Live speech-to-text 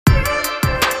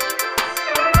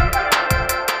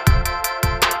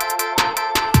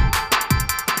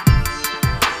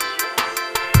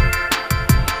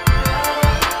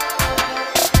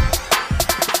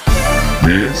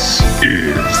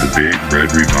Big Red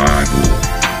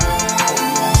Revival.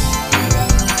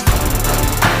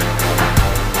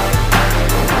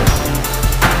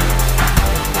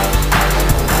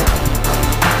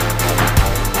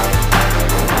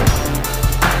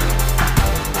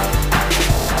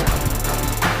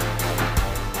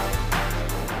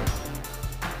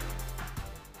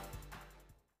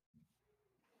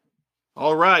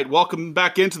 All right, welcome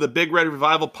back into the Big Red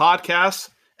Revival podcast,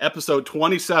 episode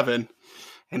 27.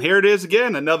 And here it is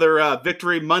again, another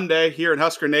Victory Monday here in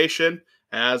Husker Nation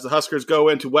as the Huskers go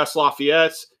into West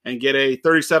Lafayette and get a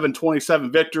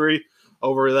 37-27 victory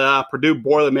over the Purdue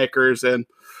Boilermakers and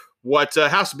what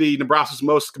has to be Nebraska's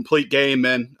most complete game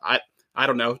in, I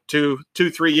don't know,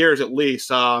 3 years at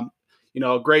least. A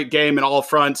great game in all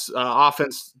fronts,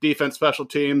 offense, defense, special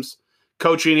teams,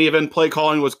 coaching even, play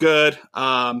calling was good.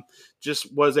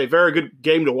 Just was a very good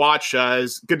game to watch.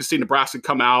 It's good to see Nebraska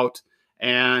come out.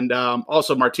 And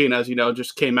also Martinez,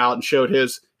 just came out and showed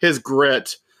his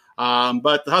grit.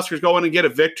 But the Huskers go in and get a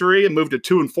victory and move to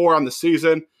 2-4 on the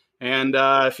season. And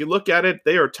if you look at it,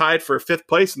 they are tied for fifth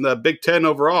place in the Big Ten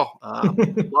overall.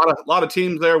 A lot of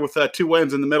teams there with 2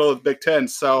 wins in the middle of the Big Ten.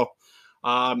 So,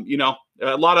 a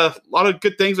lot of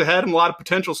good things ahead and a lot of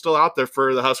potential still out there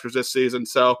for the Huskers this season.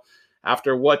 So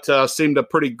after what seemed a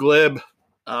pretty glib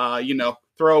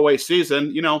throwaway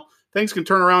season, things can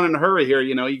turn around in a hurry here.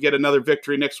 You get another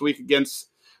victory next week against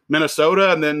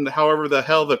Minnesota, and then however the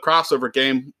hell the crossover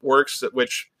game works,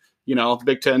 which, the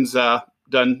Big Ten's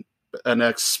done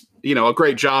a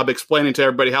great job explaining to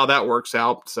everybody how that works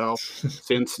out. So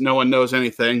since no one knows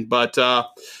anything, but, at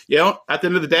the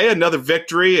end of the day, another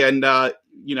victory. And,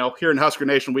 here in Husker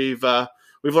Nation, we've learned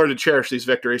to cherish these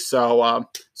victories. So,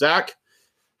 Zach,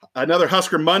 another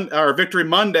Victory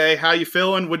Monday. How you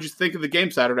feeling? What'd you think of the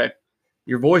game Saturday?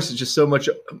 Your voice is just so much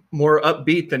more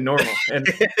upbeat than normal, and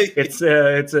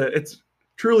it's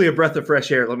truly a breath of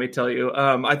fresh air. Let me tell you.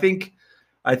 I think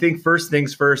first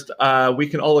things first. We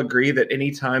can all agree that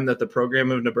any time that the program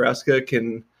of Nebraska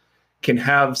can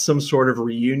have some sort of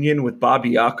reunion with Bob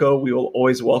Iacco, we will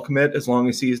always welcome it as long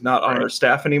as he's not on our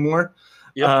staff anymore.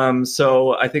 Yep.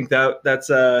 So I think that's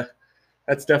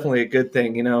definitely a good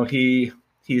thing.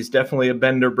 He's definitely a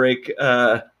bend or break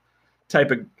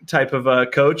type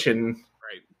of coach, and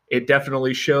it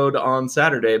definitely showed on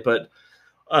Saturday. But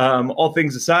all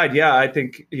things aside, I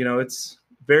think it's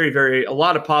very, very a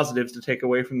lot of positives to take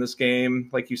away from this game.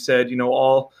 Like you said,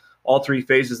 all 3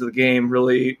 phases of the game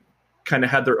really kind of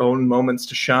had their own moments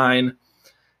to shine,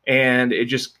 and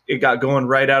it got going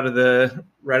right out of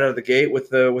the gate with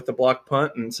the block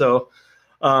punt, and so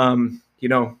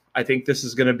I think this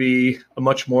is going to be a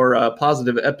much more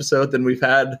positive episode than we've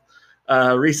had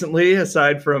recently,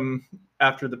 aside from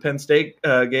after the Penn State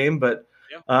game. But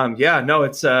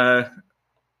it's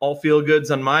all feel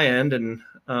goods on my end, and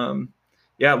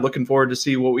looking forward to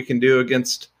see what we can do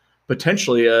against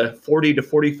potentially a 40 to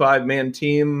 45 man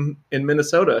team in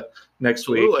Minnesota next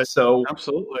week. So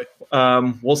absolutely,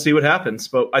 we'll see what happens.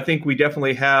 But I think we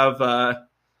definitely have a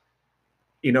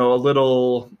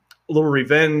little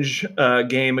revenge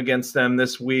game against them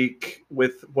this week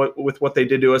with what they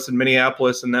did to us in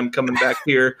Minneapolis, and them coming back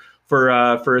here for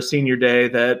a senior day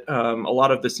that a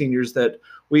lot of the seniors that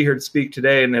we heard speak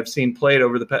today and have seen played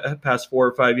over the past 4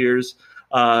 or 5 years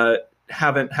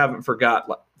haven't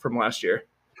forgot from last year.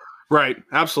 Right.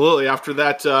 Absolutely. After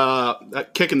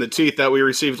that kick in the teeth that we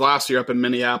received last year up in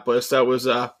Minneapolis, that was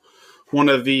one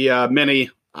of the many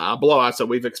blowouts that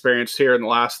we've experienced here in the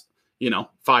last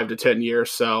 5 to 10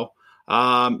 years. So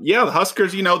the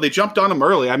Huskers, they jumped on them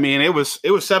early. I mean, it was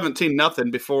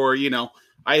 17-0 before,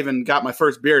 I even got my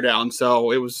first beer down.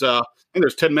 So it was, I think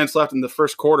there's 10 minutes left in the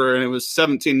first quarter, and it was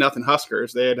 17-0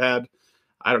 Huskers. They had,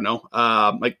 I don't know,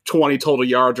 like 20 total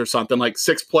yards or something, like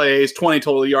 6 plays, 20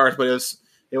 total yards, but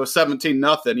it was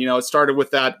 17-0. It started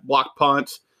with that block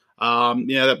punt.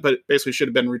 But basically should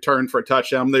have been returned for a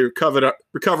touchdown. They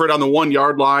recovered on the 1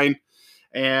 yard line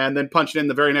and then punched in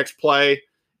the very next play.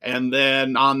 And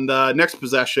then on the next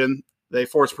possession, they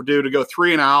forced Purdue to go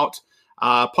 3 and out,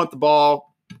 punt the ball.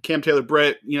 Cam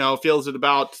Taylor-Britt, fields it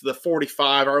about the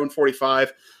 45, our own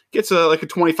 45, gets a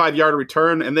 25-yard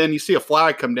return, and then you see a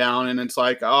flag come down, and it's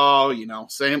like,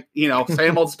 same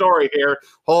old story here.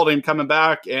 Holding coming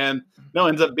back, and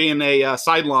ends up being a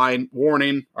sideline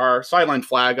warning or sideline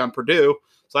flag on Purdue.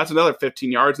 So that's another 15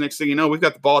 yards. Next thing you know, we've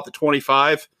got the ball at the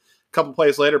 25. A couple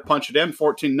plays later, punch it in,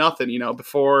 14-0.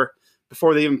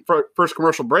 Before the even first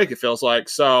commercial break, it feels like.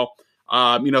 So,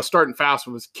 starting fast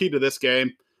was key to this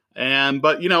game.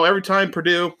 But every time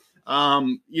Purdue,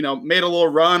 made a little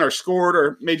run or scored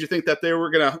or made you think that they were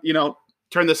going to,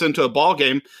 turn this into a ball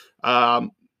game,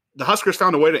 the Huskers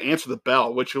found a way to answer the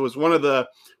bell, which was one of the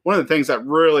things that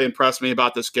really impressed me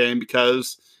about this game,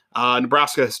 because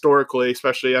Nebraska historically,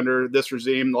 especially under this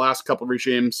regime, the last couple of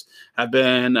regimes have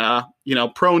been,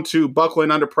 prone to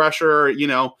buckling under pressure,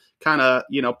 kind of,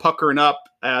 puckering up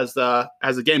as the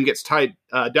game gets tight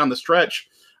down the stretch.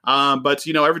 But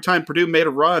every time Purdue made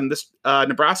a run, this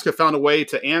Nebraska found a way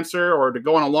to answer or to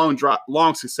go on a long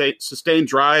sustained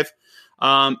drive.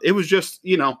 It was just,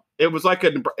 it was like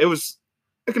a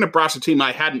Nebraska team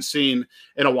I hadn't seen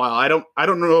in a while. I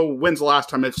don't know when's the last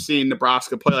time I've seen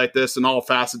Nebraska play like this in all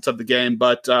facets of the game,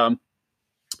 but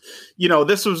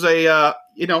this was a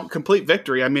complete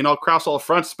victory. I mean, across all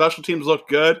fronts, special teams looked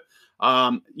good.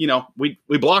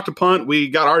 We blocked a punt, we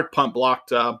got our punt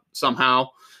blocked somehow,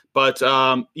 but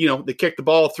they kicked the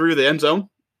ball through the end zone.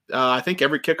 I think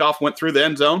every kickoff went through the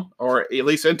end zone, or at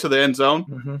least into the end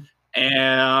zone,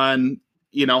 and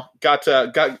got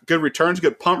good returns,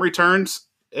 good punt returns.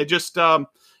 It just, and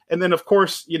then of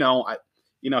course, he's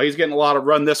getting a lot of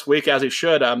run this week, as he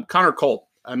should. Connor Culp.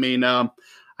 I mean, I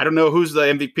don't know who's the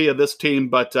MVP of this team,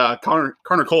 but Connor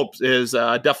Culp is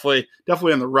definitely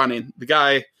in the running. The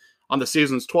guy on the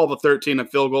season is 12 of 13 in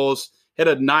field goals. Hit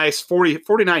a nice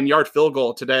 49-yard field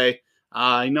goal today.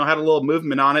 Had a little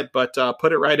movement on it, but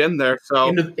put it right in there. So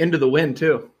into the wind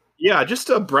too. Yeah, just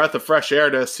a breath of fresh air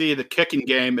to see the kicking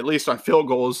game, at least on field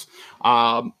goals,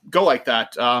 go like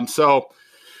that.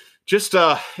 Just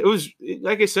it was,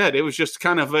 like I said, it was just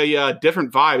kind of a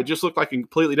different vibe. It just looked like a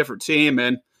completely different team,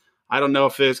 and I don't know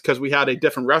if it's because we had a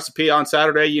different recipe on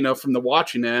Saturday. From the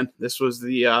watching end, this was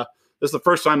the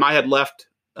first time I had left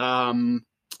Omaha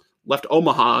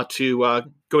to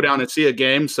go down and see a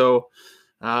game. So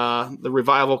the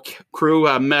Revival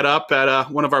crew met up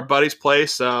at one of our buddies'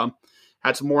 place.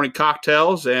 Had some morning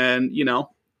cocktails, and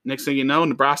next thing you know,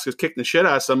 Nebraska's kicking the shit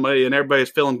out of somebody, and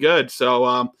everybody's feeling good.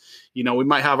 So we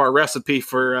might have our recipe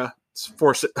for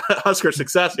Husker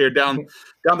success here down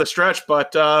the stretch.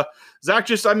 But Zach,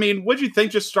 what did you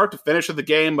think, just start to finish of the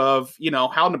game, of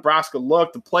how Nebraska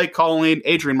looked, the play calling,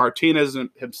 Adrian Martinez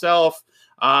himself,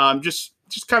 just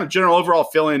kind of general overall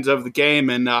feelings of the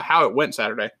game and how it went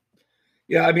Saturday?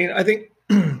 Yeah, I think.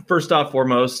 First off,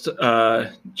 foremost,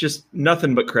 just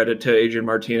nothing but credit to Adrian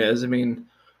Martinez.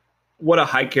 What a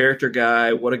high character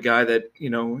guy! What a guy that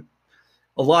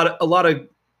a lot of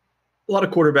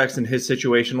quarterbacks in his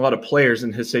situation, a lot of players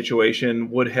in his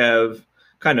situation would have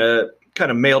kind of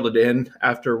mailed it in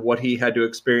after what he had to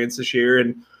experience this year,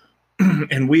 and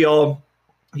we all,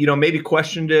 maybe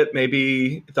questioned it,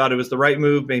 maybe thought it was the right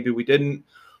move, maybe we didn't.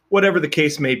 Whatever the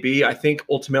case may be, I think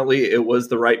ultimately it was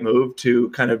the right move to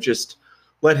kind of just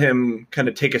let him kind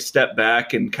of take a step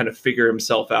back and kind of figure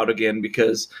himself out again,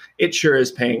 because it sure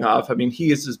is paying off.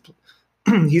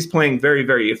 He's playing very,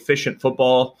 very efficient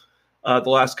football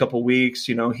the last couple weeks.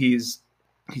 He's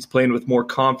playing with more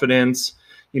confidence.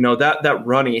 That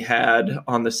run he had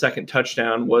on the second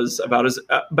touchdown was about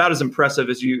as impressive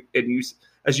as you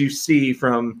see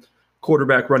from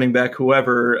quarterback, running back,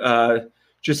 whoever,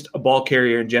 just a ball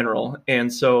carrier in general.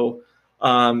 And so,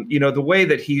 the way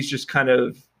that he's just kind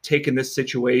of taken this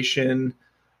situation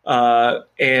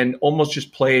and almost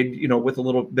just played, with a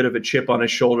little bit of a chip on his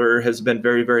shoulder has been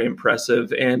very, very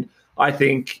impressive. And I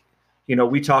think,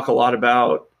 we talk a lot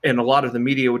about, and a lot of the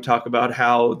media would talk about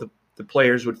how the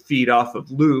players would feed off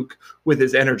of Luke with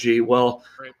his energy. Well,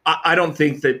 right. I don't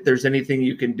think that there's anything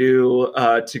you can do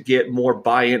to get more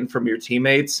buy-in from your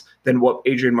teammates than what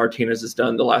Adrian Martinez has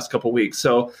done the last couple of weeks.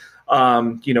 So,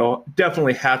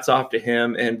 definitely hats off to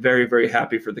him, and very, very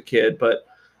happy for the kid. But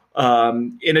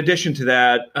in addition to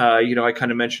that, I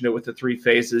kind of mentioned it with the three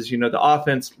phases. The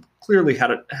offense clearly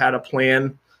had a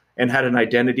plan and had an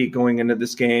identity going into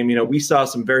this game. We saw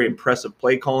some very impressive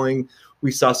play calling. We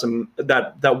saw some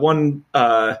that one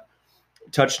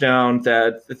touchdown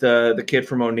that the kid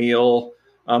from O'Neill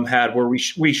had, where we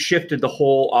shifted the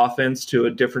whole offense to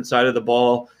a different side of the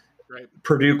ball. Right.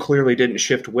 Purdue clearly didn't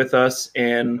shift with us,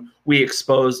 and we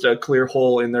exposed a clear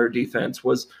hole in their defense.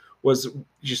 Was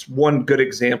just one good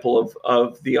example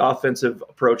of the offensive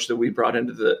approach that we brought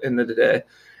into the day.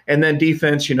 And then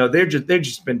defense, they've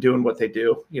just been doing what they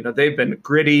do. They've been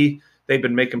gritty. They've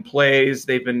been making plays.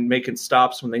 They've been making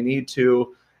stops when they need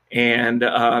to, and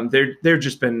they're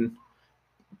just been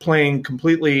playing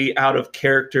completely out of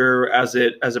character as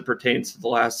it pertains to the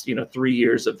last 3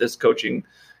 years of this coaching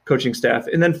staff.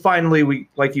 And then finally, we,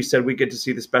 like you said, we get to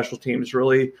see the special teams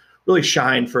really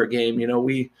shine for a game.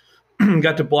 We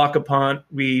got to block a punt.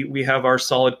 We have our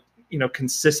solid,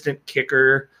 consistent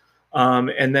kicker,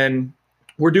 and then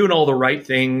we're doing all the right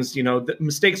things. The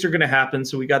mistakes are going to happen,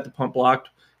 so we got the punt blocked.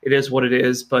 It is what it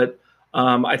is. But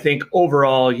I think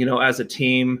overall, as a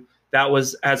team, that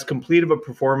was as complete of a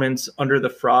performance under the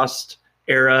Frost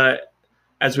era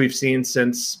as we've seen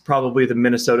since probably the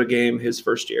Minnesota game his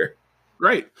first year.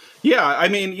 Right. Yeah. I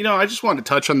mean, I just wanted to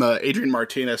touch on the Adrian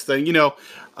Martinez thing. With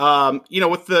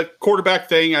the quarterback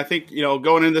thing, I think,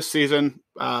 going into this season,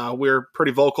 we're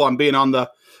pretty vocal on being on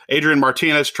the Adrian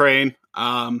Martinez train.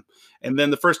 And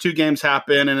then the first two games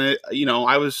happened, and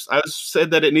I was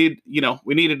said that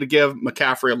we needed to give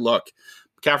McCaffrey a look.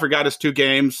 McCaffrey got his 2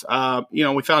 games.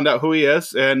 We found out who he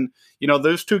is, and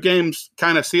those 2 games,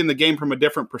 kind of seeing the game from a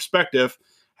different perspective,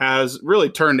 has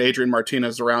really turned Adrian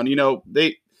Martinez around.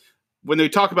 When they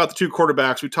talk about the 2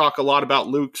 quarterbacks, we talk a lot about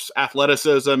Luke's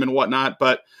athleticism and whatnot,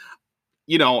 but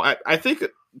I think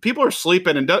people are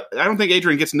sleeping, and I don't think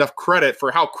Adrian gets enough credit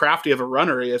for how crafty of a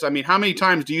runner he is. I mean, how many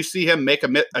times do you see him make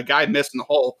a guy miss in the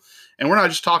hole? And we're not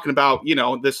just talking about,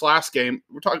 this last game.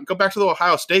 Go back to the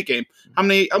Ohio State game. How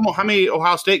many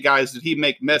Ohio State guys did he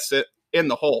make miss it in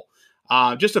the hole?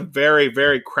 Just a very,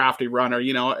 very crafty runner.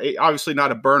 Obviously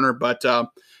not a burner, but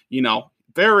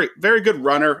very, very good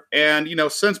runner. And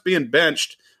since being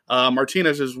benched,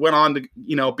 Martinez has went on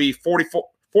to be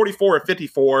 44 of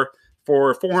 54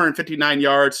 for 459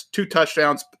 yards, 2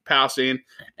 touchdowns passing,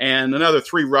 and another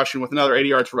 3 rushing with another 80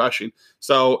 yards rushing.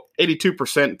 So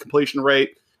 82% completion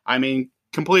rate. I mean,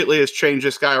 completely has changed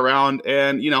this guy around,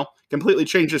 and completely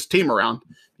changed his team around,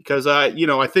 because I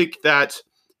think that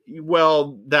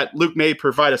that Luke may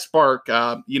provide a spark.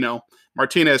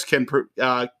 Martinez can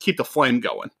keep the flame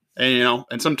going,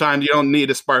 and sometimes you don't need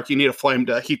a spark, you need a flame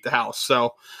to heat the house.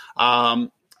 So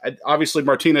obviously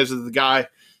Martinez is the guy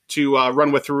to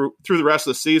run with through the rest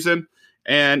of the season.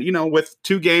 And, with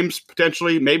 2 games,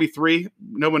 potentially maybe 3,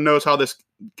 no one knows how this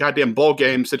goddamn bowl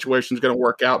game situation is going to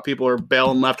work out. People are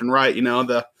bailing left and right,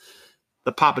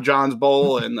 the Papa John's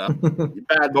Bowl and the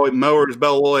Bad Boy Mowers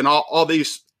Bowl and all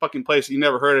these fucking places you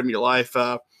never heard of in your life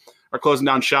are closing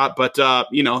down shop. But,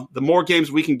 the more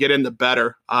games we can get in, the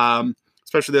better,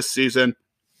 especially this season.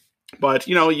 But,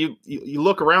 you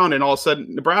look around, and all of a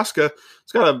sudden Nebraska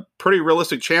has got a pretty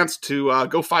realistic chance to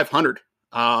go 500,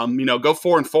 go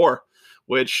 4-4,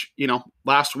 which,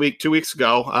 last week, 2 weeks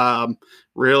ago,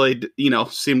 really,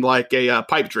 seemed like a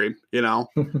pipe dream,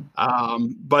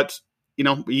 But,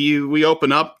 we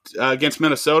open up against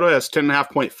Minnesota as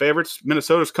 10.5-point favorites.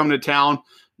 Minnesota's coming to town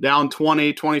down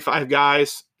 20, 25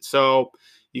 guys. So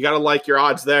you got to like your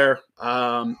odds there.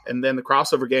 And then the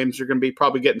crossover games, you're going to be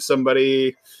probably getting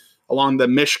somebody along the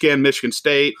Michigan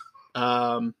State,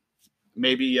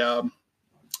 maybe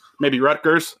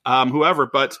Rutgers, whoever.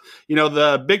 But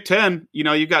the Big Ten, you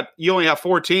only have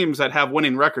 4 teams that have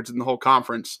winning records in the whole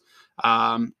conference: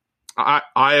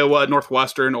 Iowa,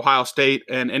 Northwestern, Ohio State,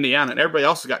 and Indiana. And everybody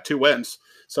else has got 2 wins.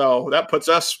 So that puts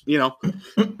us, right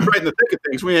in the thick of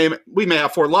things. We may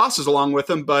have 4 losses along with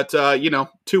them, but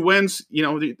 2 wins,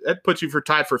 that puts you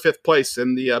tied for 5th place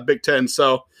in the Big Ten.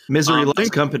 So misery loves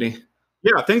company.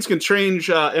 Yeah, things can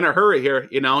change in a hurry here.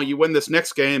 You win this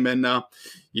next game, and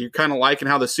you're kind of liking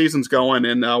how the season's going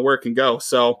and where it can go.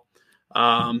 So,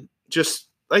 just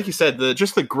like you said,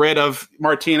 the grit of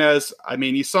Martinez. I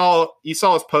mean, you saw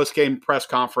his post game press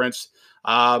conference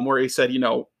where he said,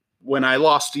 when I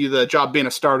lost the job being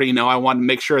a starter, I wanted to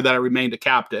make sure that I remained a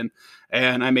captain.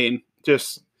 And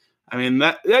that's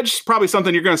just probably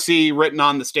something you're going to see written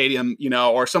on the stadium,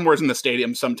 or somewhere in the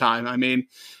stadium sometime.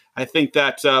 I think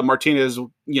that Martinez, is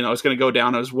going to go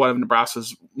down as one of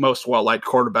Nebraska's most well-liked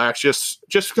quarterbacks.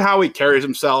 Just how he carries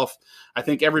himself, I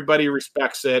think everybody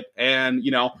respects it. And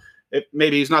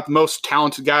maybe he's not the most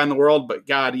talented guy in the world, but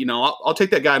God, I'll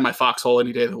take that guy in my foxhole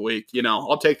any day of the week.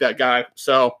 I'll take that guy.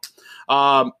 So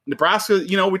Nebraska,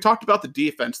 we talked about the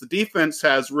defense. The defense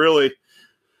has really,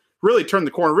 really turned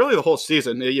the corner. Really, the whole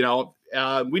season.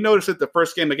 We noticed it the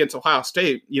first game against Ohio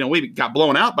State. We got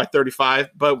blown out by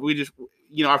 35, but we just.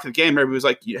 After the game, everybody was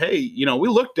like, hey, we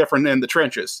look different in the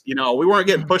trenches. We weren't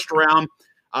getting pushed around.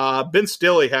 Ben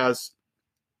Stille has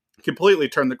completely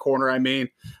turned the corner.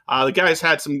 The guys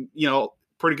had some,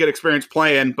 pretty good experience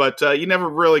playing, but you never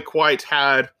really quite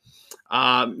had,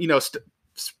 stats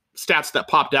that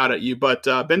popped out at you. But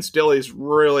Ben Stille's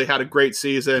really had a great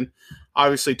season.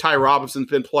 Obviously, Ty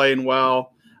Robinson's been playing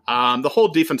well. The whole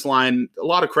defense line, a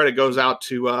lot of credit goes out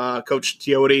to Coach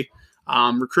Teote.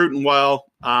 Recruiting well,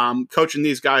 coaching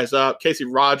these guys up. Casey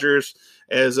Rogers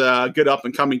is a good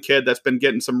up-and-coming kid that's been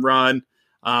getting some run.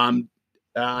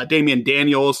 Damian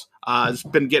Daniels has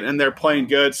been getting in there playing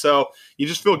good. So you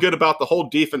just feel good about the whole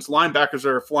defense. Linebackers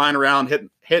are flying around,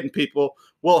 hitting people.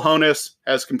 Will Honus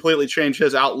has completely changed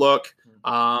his outlook.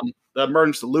 The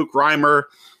emergence of Luke Reimer.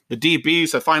 The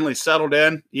DBs have finally settled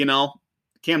in.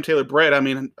 Cam Taylor-Britt, I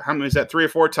mean, how many is that? 3 or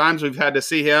 4 times we've had to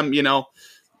see him,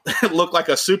 look like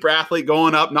a super athlete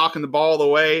going up, knocking the ball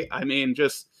away. I mean,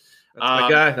 just that's my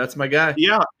guy. That's my guy.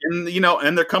 Yeah, and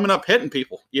and they're coming up hitting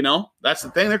people. That's the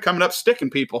thing. They're coming up sticking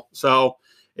people. So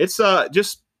it's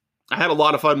just I had a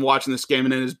lot of fun watching this game,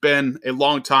 and it has been a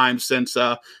long time since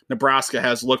Nebraska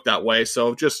has looked that way.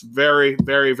 So just very,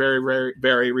 very, very, very,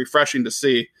 very refreshing to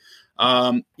see.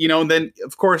 And then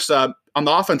of course on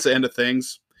the offensive end of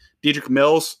things, Dedrick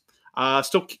Mills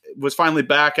still was finally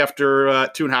back after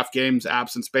 2.5 games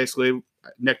absence, basically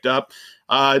nicked up.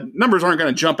 Numbers aren't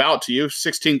going to jump out to you,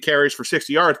 16 carries for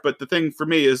 60 yards, but the thing for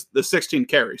me is the 16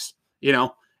 carries.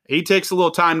 He takes a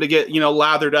little time to get,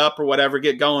 lathered up or whatever,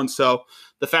 get going. So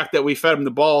the fact that we fed him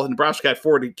the ball, Nebraska had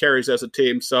 40 carries as a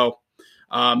team. So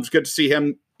it's good to see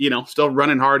him, still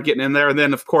running hard, getting in there. And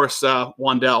then, of course,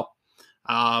 Wan'Dale,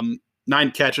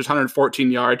 9 catches,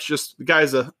 114 yards. Just the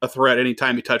guy's a threat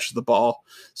anytime he touches the ball.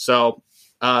 So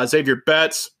Xavier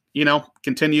Betts,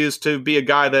 continues to be a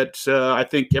guy that I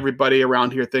think everybody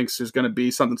around here thinks is going to be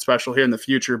something special here in the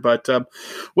future. But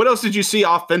what else did you see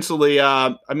offensively?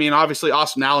 Obviously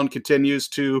Austin Allen continues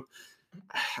to,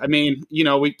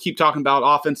 we keep talking about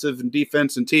offensive and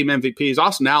defense and team MVPs.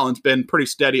 Austin Allen's been pretty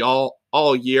steady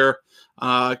all year.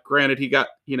 Granted, he got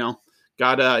kind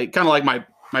of like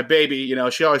my baby,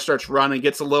 she always starts running,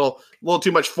 gets a little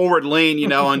too much forward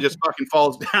lean, and just fucking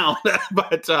falls down.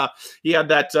 But he had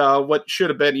that what should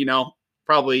have been,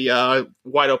 probably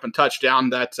wide open touchdown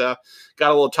that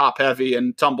got a little top heavy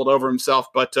and tumbled over himself.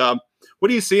 But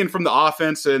what are you seeing from the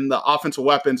offense and the offensive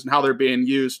weapons and how they're being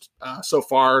used so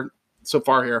far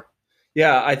here?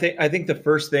 Yeah, I think the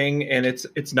first thing, and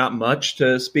it's not much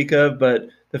to speak of, but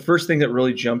the first thing that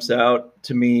really jumps out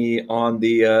to me on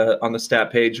the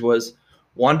stat page was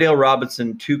Wan'Dale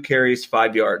Robinson, 2 carries,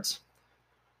 5 yards.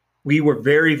 We were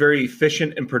very, very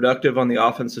efficient and productive on the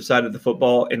offensive side of the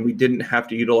football, and we didn't have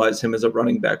to utilize him as a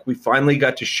running back. We finally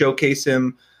got to showcase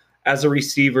him as a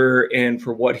receiver and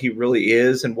for what he really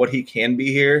is and what he can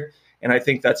be here. And I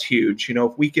think that's huge.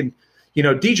 If we can,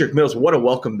 Dedrick Mills, what a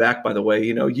welcome back, by the way.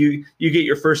 You get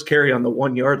your first carry on the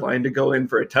 1 yard line to go in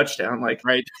for a touchdown. Right.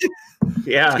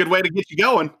 Yeah. It's a good way to get you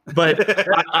going. But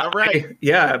right.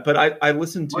 I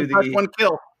listened to one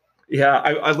kill. Yeah,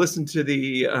 I listened to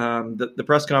the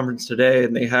press conference today,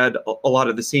 and they had a lot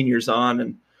of the seniors on,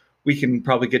 and we can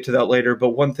probably get to that later.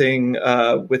 But one thing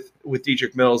with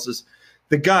Dedrick Mills is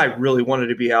the guy really wanted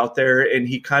to be out there, and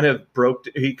he kind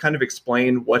of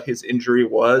explained what his injury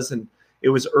was, and it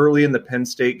was early in the Penn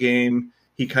State game.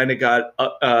 He kind of got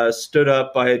stood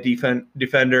up by a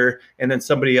defender, and then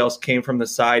somebody else came from the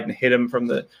side and hit him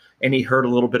and he heard a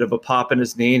little bit of a pop in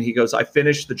his knee, and he goes, "I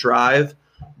finished the drive,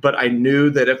 but I knew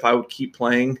that if I would keep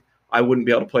playing, I wouldn't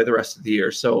be able to play the rest of the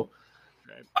year." So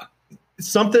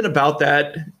something about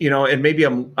that, and maybe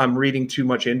I'm reading too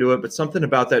much into it, but something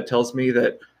about that tells me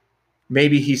that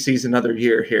maybe he sees another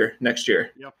year here next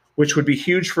year, which would be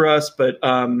huge for us. But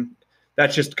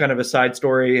that's just kind of a side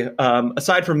story.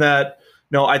 Aside from that,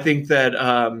 no, I think that,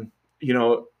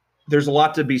 there's a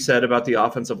lot to be said about the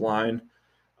offensive line.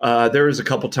 There was a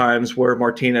couple times where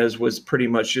Martinez was pretty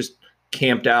much just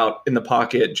camped out in the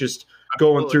pocket, just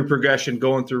going through progression,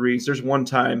 going through reads. There's one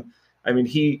time,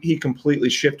 he completely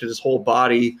shifted his whole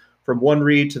body from one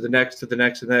read to the next, to the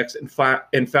next, to the next, and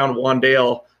found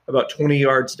Wan'Dale about 20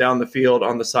 yards down the field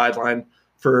on the sideline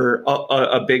for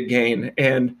a big gain.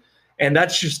 And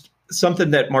that's just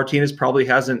something that Martinez probably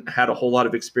hasn't had a whole lot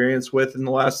of experience with in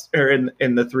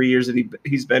the 3 years that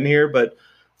he's been here. But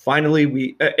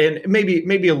finally, and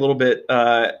maybe a little bit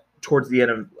towards the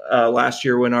end of last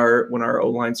year when our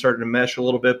O-line started to mesh a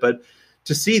little bit, but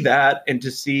to see that and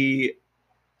to see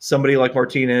somebody like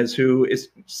Martinez, who is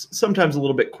sometimes a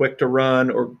little bit quick to run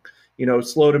or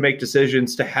slow to make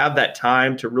decisions, to have that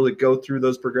time to really go through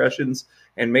those progressions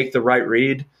and make the right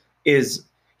read is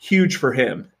huge for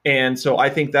him. And so I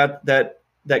think that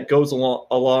goes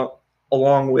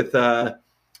along with the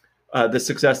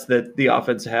success that the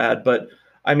offense had. But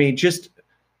just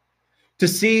to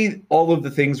see all of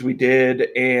the things we did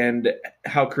and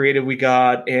how creative we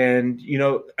got, and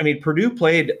Purdue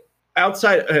played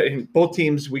outside. Both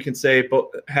teams, we can say,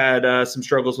 both had some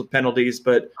struggles with penalties,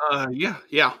 but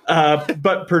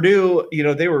but Purdue,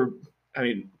 they were,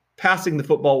 passing the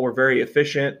football were very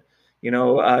efficient.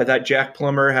 That Jack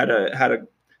Plummer had a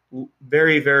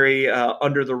very, very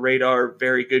under the radar,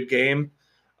 very good game.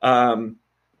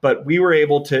 But we were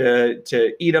able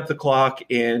to eat up the clock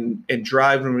and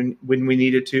drive when we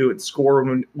needed to and score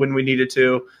when we needed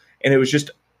to. And it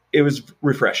was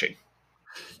refreshing.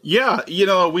 Yeah.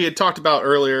 We had talked about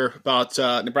earlier about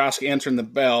Nebraska answering the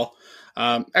bell.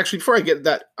 Actually, before I get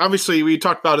that, obviously we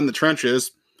talked about in the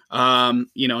trenches. You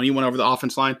know, and he went over the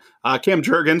offense line. Cam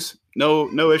Jurgens,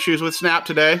 no issues with snap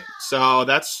today. So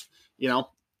that's, you know,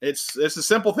 it's the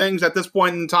simple things at this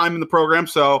point in time in the program.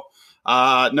 So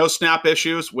no snap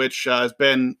issues, which has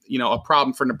been, you know, a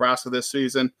problem for Nebraska this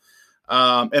season.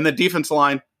 And the defense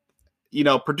line, you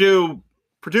know, Purdue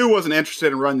wasn't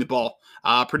interested in running the ball.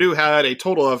 Purdue had a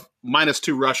total of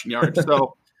 -2 rushing yards.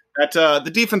 So that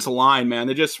the defensive line, man,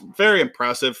 they're just very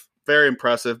impressive. Very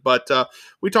impressive. But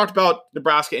we talked about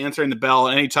Nebraska answering the bell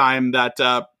anytime that,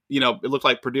 you know, it looked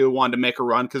like Purdue wanted to make a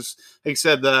run because, like I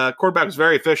said, the quarterback was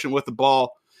very efficient with the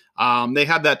ball. They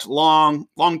had that long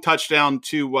touchdown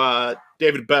to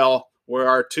David Bell where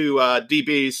our two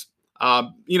DBs,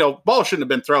 you know, ball shouldn't have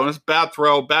been thrown. It's a bad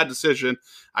throw, bad decision.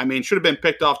 I mean, should have been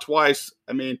picked off twice.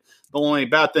 I mean, the only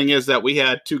bad thing is that we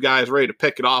had two guys ready to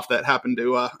pick it off that happened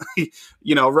to,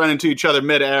 you know, run into each other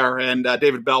midair. And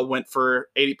David Bell went for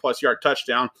 80-plus yard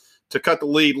touchdown to cut the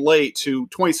lead late to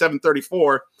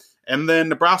 27-34. And then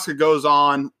Nebraska goes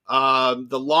on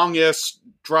the longest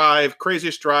drive,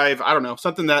 craziest drive, I don't know,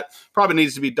 something that probably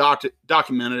needs to be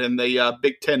documented in the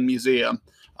Big Ten Museum.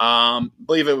 I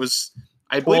believe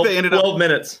they ended up 12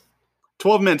 minutes.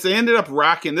 12 minutes. They ended up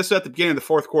racking, this is at the beginning of the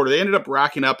fourth quarter, they ended up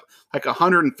racking up like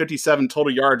 157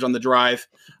 total yards on the drive.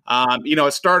 You know,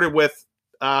 it started with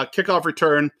kickoff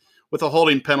return with a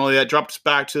holding penalty that dropped us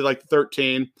back to like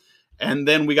 13. And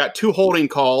then we got two holding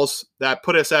calls that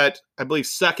put us at, I believe,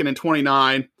 2nd and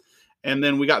 29. And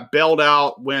then we got bailed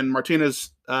out when Martinez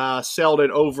sailed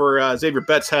it over Xavier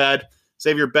Betts' head.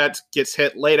 Xavier Betts gets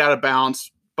hit late out of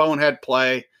bounds, bonehead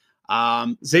play.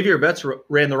 Xavier Betts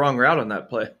ran the wrong route on that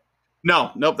play.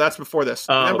 Nope, that's before this.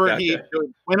 Oh, remember, gotcha. He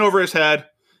went over his head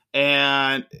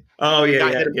and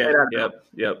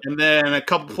Yep. And then a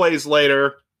couple plays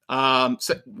later,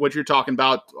 what you're talking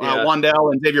about,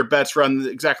 Wandell and Xavier Betts run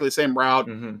exactly the same route,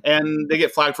 and they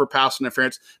get flagged for pass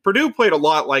interference. Purdue played a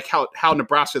lot like how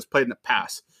Nebraska has played in the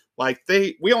past. Like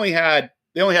they only had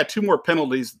 2 more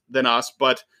penalties than us,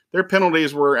 but their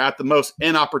penalties were at the most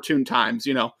inopportune times.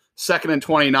 You know, 2nd and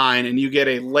 29, and you get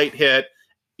a late hit,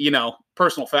 you know,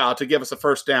 personal foul to give us a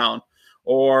first down,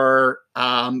 or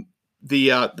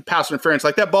the pass interference.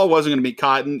 Like that ball wasn't going to be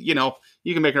caught, and you know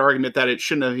you can make an argument that it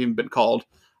shouldn't have even been called.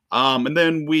 And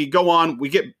then we go on. We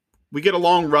get a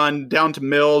long run down to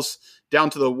Mills, down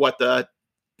to the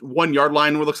 1 yard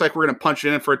line. Where it looks like we're going to punch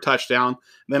it in for a touchdown.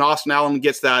 And then Austin Allen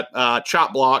gets that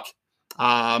chop block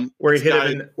where he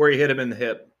hit him in the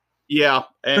hip. Yeah,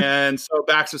 and so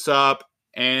backs us up.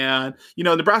 And, you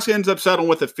know, Nebraska ends up settling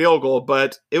with a field goal,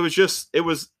 but it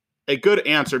was a good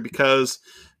answer because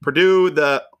Purdue,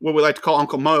 what we like to call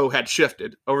Uncle Mo, had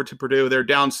shifted over to Purdue. They're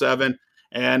down 7,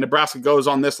 and Nebraska goes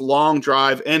on this long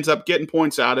drive, ends up getting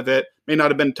points out of it. May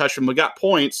not have been touching, but got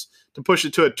points to push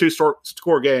it to a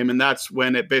 2-score game, and that's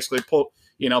when it basically put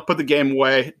the game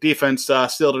away. Defense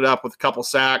sealed it up with a couple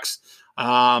sacks.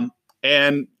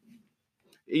 And,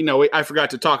 you know, I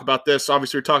forgot to talk about this.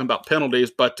 Obviously, we're talking about penalties,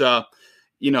 but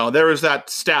you know, there was that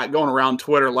stat going around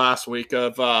Twitter last week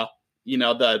of, you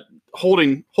know, the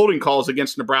holding calls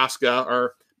against Nebraska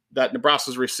or that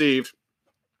Nebraska's received.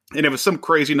 And it was some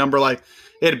crazy number. Like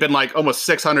it had been like almost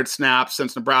 600 snaps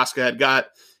since Nebraska had got,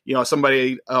 you know,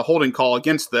 somebody a holding call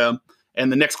against them.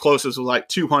 And the next closest was like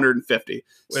 250.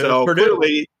 So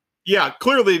clearly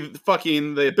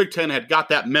the Big Ten had got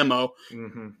that memo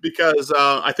because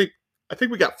I think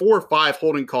we got 4 or 5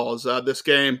 holding calls this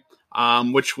game.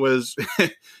 Which was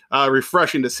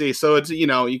refreshing to see. So it's, you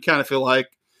know, you kind of feel like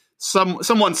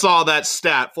someone saw that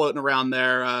stat floating around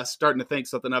there, starting to think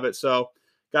something of it. So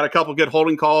got a couple good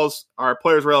holding calls. Our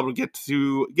players were able to get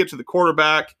to the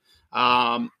quarterback.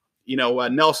 You know,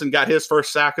 Nelson got his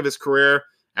first sack of his career.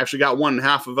 Actually got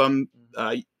 1.5 of them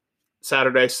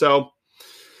Saturday. So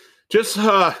just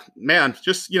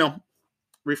you know,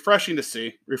 refreshing to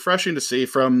see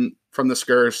from the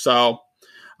Skurs. So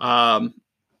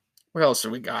what else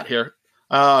have we got here?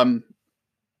 What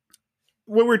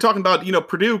we were talking about, you know,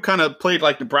 Purdue kind of played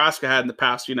like Nebraska had in the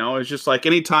past. You know, it's just like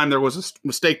anytime there was a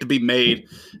mistake to be made,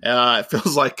 it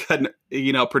feels like,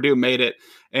 you know, Purdue made it.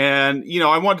 And, you know,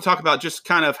 I wanted to talk about just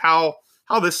kind of how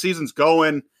this season's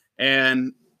going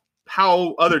and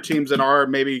how other teams in our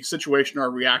maybe situation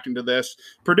are reacting to this.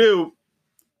 Purdue,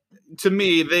 to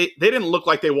me, they didn't look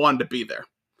like they wanted to be there.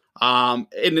 And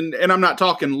I'm not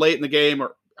talking late in the game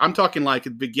I'm talking like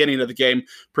at the beginning of the game.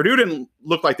 Purdue didn't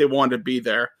look like they wanted to be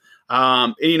there.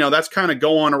 And, you know, that's kind of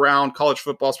going around college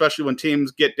football, especially when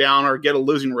teams get down or get a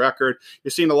losing record. You're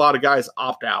seeing a lot of guys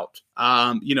opt out.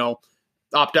 You know,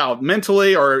 opt out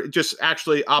mentally or just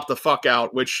actually opt the fuck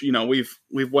out, which,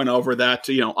 we've went over that,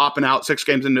 opting out 6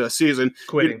 games into a season.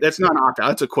 Quitting. That's not an opt out.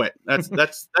 That's a quit. That's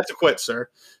a quit, sir.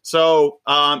 So,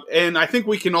 and I think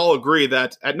we can all agree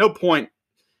that at no point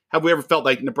have we ever felt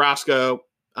like Nebraska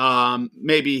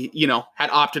maybe, had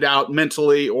opted out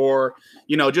mentally or,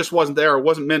 just wasn't there or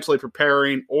wasn't mentally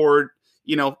preparing or,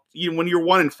 when you're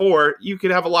 1-4, you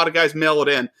could have a lot of guys mail it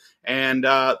in. And,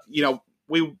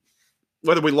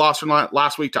 whether we lost or not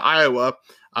last week to Iowa,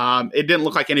 it didn't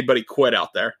look like anybody quit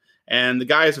out there. And the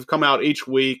guys have come out each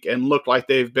week and looked like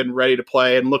they've been ready to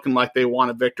play and looking like they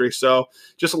want a victory. So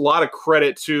just a lot of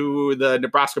credit to the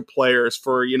Nebraska players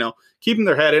for, keeping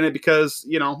their head in it because,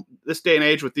 this day and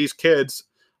age with these kids,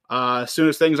 as soon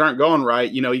as things aren't going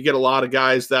right, you get a lot of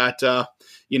guys that, going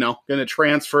to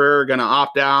transfer, going to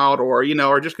opt out or,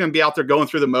 are just going to be out there going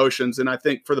through the motions. And I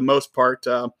think for the most part,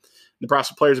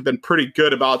 Nebraska players have been pretty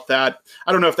good about that.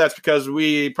 I don't know if that's because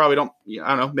we probably don't, I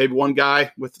don't know, maybe one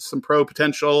guy with some pro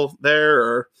potential there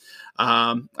or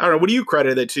I don't know. What do you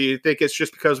credit it to? You think it's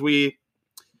just because we've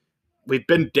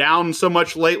been down so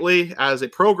much lately as a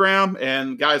program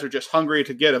and guys are just hungry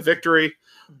to get a victory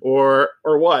or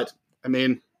what? I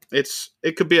mean,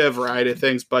 it could be a variety of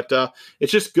things, but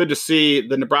it's just good to see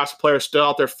the Nebraska players still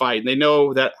out there fighting. They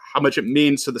know that how much it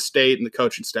means to the state and the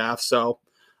coaching staff. So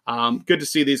good to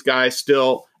see these guys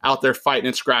still out there fighting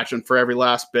and scratching for every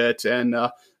last bit, and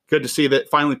good to see that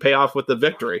finally pay off with the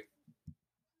victory.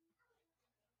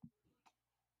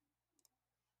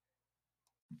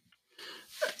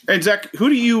 And Zach, who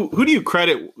do you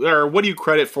credit, or what do you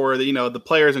credit for the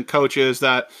players and coaches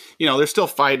that they're still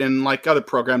fighting like other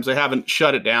programs? They haven't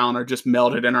shut it down or just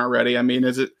melted in already. I mean,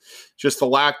 is it just the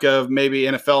lack of maybe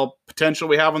NFL potential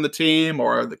we have on the team,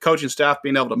 or the coaching staff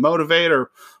being able to motivate,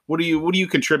 or what do you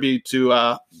contribute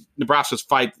to Nebraska's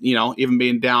fight? Even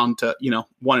being down to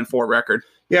 1-4 record.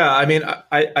 Yeah, I mean,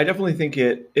 I definitely think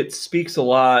it speaks a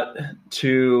lot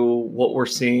to what we're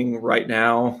seeing right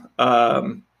now.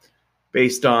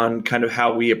 Based on kind of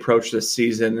how we approach this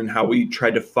season and how we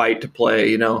tried to fight to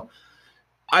play,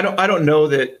 I don't know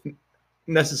that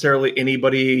necessarily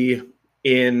anybody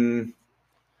in,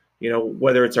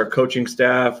 whether it's our coaching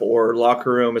staff or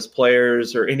locker room as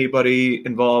players or anybody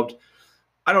involved,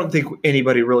 I don't think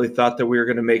anybody really thought that we were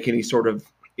going to make any sort of,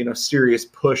 serious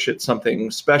push at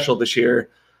something special this year.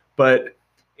 But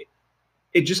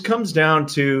it just comes down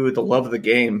to the love of the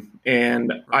game.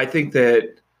 And I think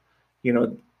that,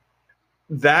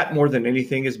 that more than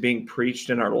anything is being preached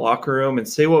in our locker room. And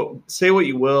say what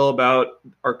you will about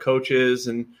our coaches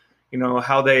and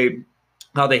how they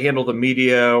handle the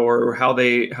media or how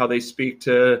they speak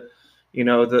to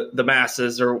the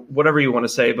masses or whatever you want to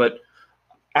say, but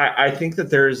I think that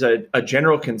there's a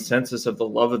general consensus of the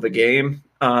love of the game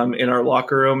in our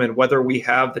locker room, and whether we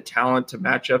have the talent to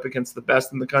match up against the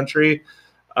best in the country,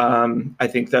 I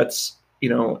think that's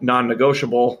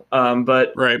non-negotiable.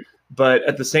 But right. But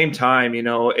at the same time,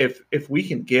 if we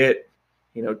can get,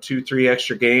 2-3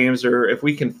 extra games, or if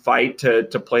we can fight to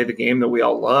play the game that we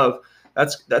all love,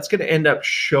 that's going to end up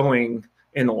showing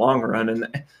in the long run.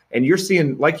 And you're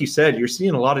seeing, like you said, you're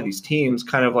seeing a lot of these teams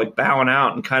kind of like bowing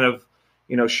out and kind of,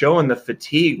 showing the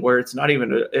fatigue where it's not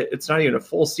even a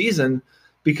full season,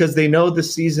 because they know the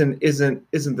season isn't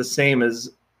the same as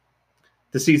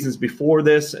the seasons before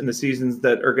this and the seasons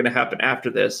that are going to happen after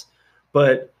this.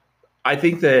 But I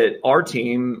think that our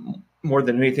team, more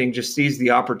than anything, just sees the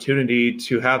opportunity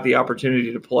to have the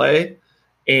opportunity to play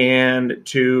and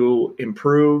to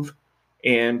improve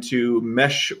and to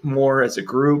mesh more as a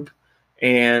group.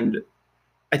 And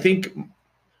I think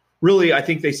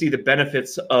they see the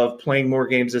benefits of playing more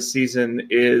games this season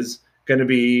is going to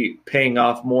be paying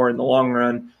off more in the long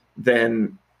run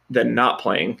than not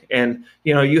playing. And,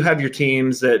 you have your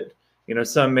teams that,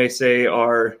 some may say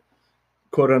are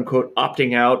quote unquote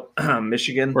opting out,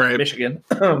 Michigan.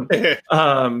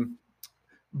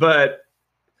 But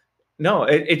no,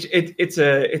 it's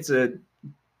a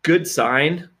good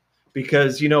sign,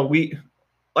 because, we,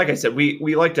 like I said,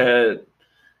 we like to,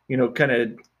 kind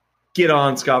of get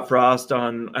on Scott Frost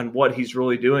on what he's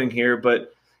really doing here.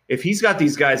 But if he's got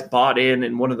these guys bought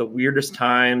in one of the weirdest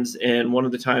times and one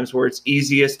of the times where it's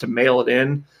easiest to mail it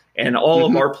in, and all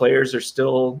of our players are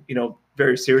still,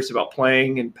 very serious about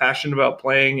playing and passionate about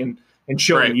playing and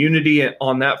showing unity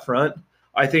on that front,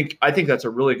 I think that's a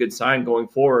really good sign going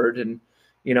forward. And,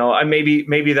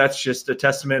 maybe that's just a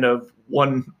testament of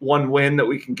one win that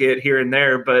we can get here and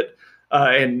there, but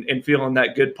and feeling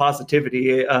that good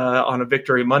positivity on a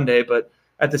victory Monday. But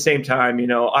at the same time,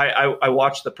 I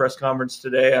watched the press conference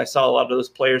today. I saw a lot of those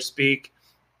players speak,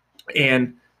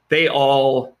 and they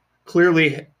all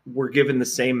clearly were given the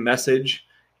same message,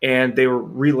 and they were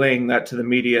relaying that to the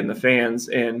media and the fans,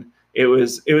 and it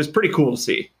was pretty cool to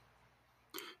see.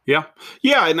 Yeah.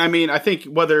 Yeah. And I mean, I think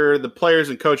whether the players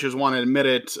and coaches want to admit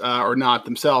it or not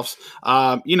themselves,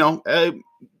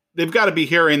 they've got to be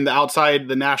hearing the outside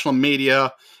the national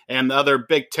media and the other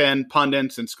Big Ten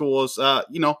pundits and schools,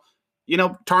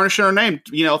 tarnishing our name,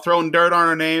 throwing dirt on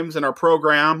our names and our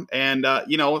program, and a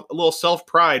little self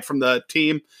pride from the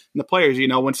team and the players.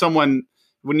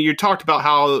 When you talked about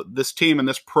how this team and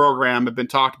this program have been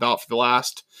talked about for the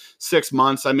last 6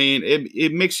 months, I mean,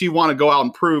 it makes you want to go out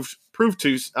and prove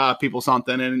to people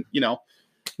something, and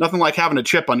nothing like having a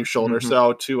chip on your shoulder. Mm-hmm.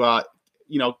 So to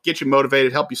get you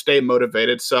motivated, help you stay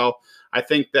motivated. So I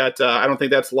think that I don't think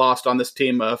that's lost on this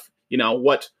team of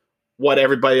what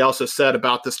everybody else has said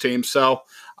about this team. So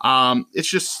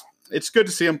it's good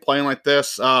to see them playing like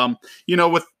this.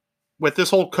 With this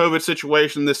whole COVID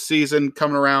situation this season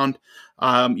coming around,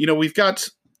 we've got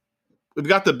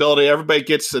the ability. Everybody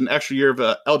gets an extra year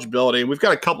of eligibility. We've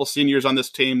got a couple seniors on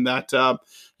this team that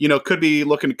could be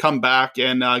looking to come back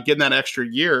and getting that extra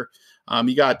year.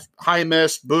 You got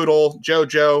Hymas, Boodle,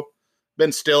 JoJo,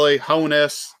 Ben Stille,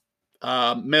 Honus,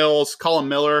 Mills, Colin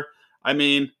Miller. I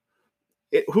mean,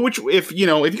 if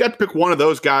you got to pick one of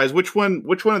those guys, which one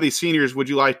of these seniors would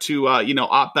you like to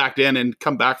opt back in and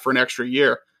come back for an extra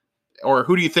year? Or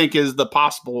who do you think is the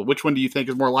possible? Which one do you think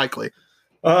is more likely?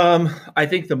 I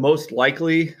think the most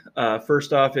likely,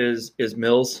 first off, is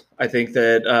Mills. I think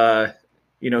that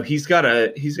he's got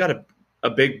a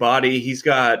big body. He's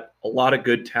got a lot of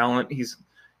good talent. He's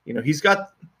got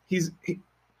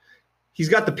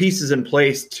the pieces in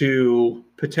place to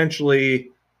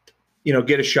potentially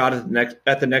get a shot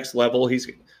at the next level. He's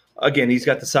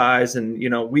got the size,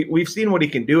 and we've seen what he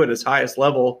can do at his highest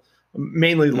level,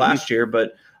 mainly last year.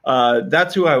 But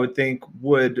that's who I would think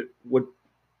would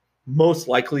most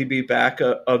likely be back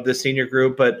of the senior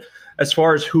group. But as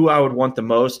far as who I would want the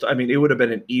most, I mean, it would have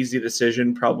been an easy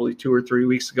decision probably 2 or 3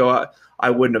 weeks ago. I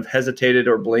wouldn't have hesitated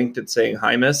or blinked at saying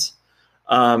Hymas.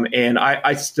 And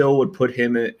I still would put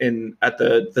him in at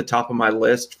the top of my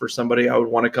list for somebody I would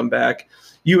want to come back.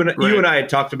 You and I had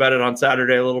talked about it on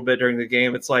Saturday a little bit during the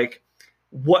game. It's like,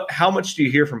 how much do you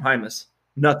hear from Hymas?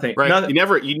 Nothing. Right. Nothing. You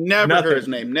never heard his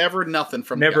name. Never nothing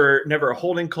from never a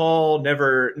holding call.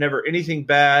 Never anything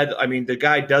bad. I mean, the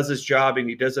guy does his job and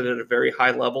he does it at a very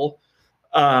high level.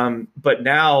 But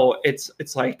now it's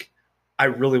like I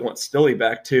really want Stille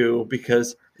back too,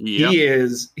 because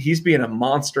he's being a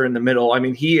monster in the middle. I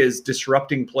mean, he is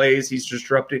disrupting plays. He's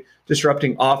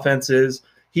disrupting offenses.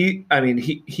 He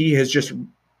has just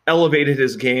elevated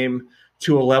his game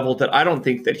to a level that I don't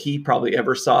think that he probably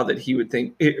ever saw that he would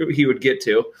get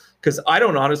to. Because I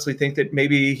don't honestly think that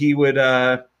maybe he would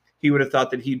have thought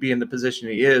that he'd be in the position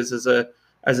he is as a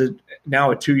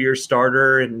now a 2-year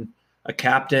starter and a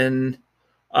captain.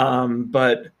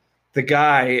 But the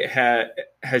guy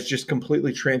has just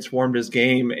completely transformed his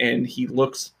game, and he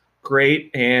looks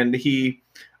great. And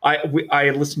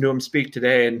I listened to him speak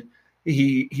today, and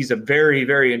he's a very,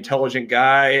 very intelligent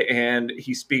guy, and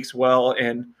he speaks well.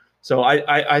 And so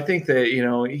I think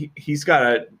that he's got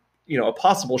a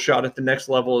possible shot at the next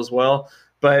level as well.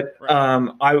 But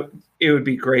it would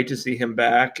be great to see him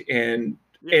back and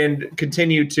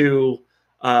continue to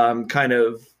kind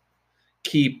of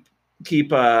keep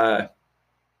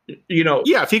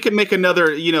if he can make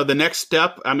another, the next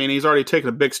step. I mean, he's already taken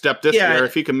a big step this year.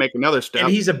 If he can make another step,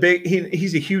 and he's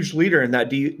a huge leader in that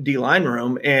D line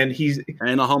room, and he's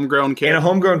a homegrown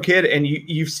kid, and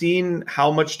you've seen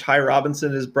how much Ty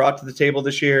Robinson has brought to the table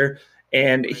this year,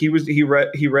 and he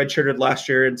redshirted last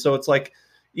year, and so it's like,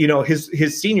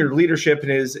 his senior leadership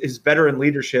and his veteran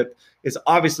leadership is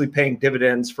obviously paying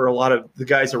dividends for a lot of the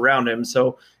guys around him.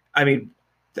 So, I mean,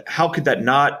 how could that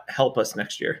not help us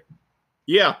next year?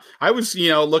 Yeah, I was,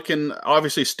 looking,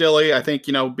 obviously Stille, I think,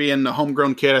 being a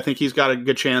homegrown kid, I think he's got a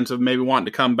good chance of maybe wanting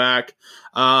to come back.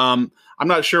 I'm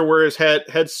not sure where his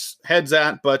head's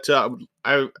at, but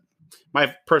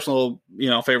my personal,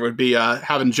 favorite would be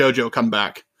having JoJo come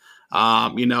back.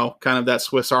 Kind of that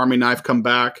Swiss Army knife come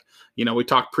back. We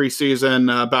talked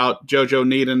preseason about JoJo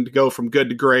needing to go from good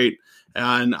to great.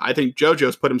 And I think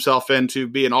JoJo's put himself in to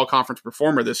be an all-conference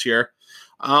performer this year.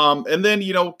 And then,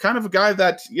 kind of a guy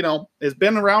that, has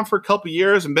been around for a couple of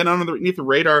years and been underneath the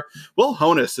radar. Will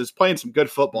Honus is playing some good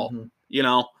football,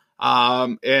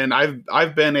 and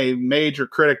I've been a major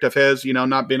critic of his,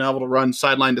 not being able to run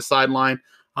sideline to sideline.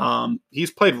 He's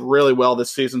played really well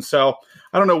this season. So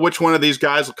I don't know which one of these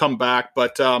guys will come back,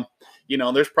 but,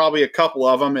 there's probably a couple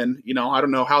of them. And, I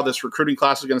don't know how this recruiting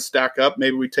class is going to stack up.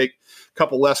 Maybe we take a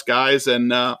couple less guys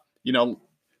and,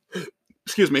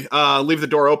 leave the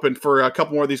door open for a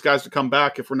couple more of these guys to come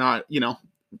back if we're not,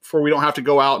 before we don't have to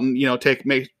go out and,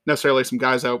 make necessarily some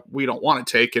guys that we don't want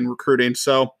to take in recruiting.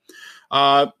 So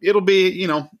it'll be,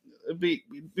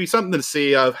 be something to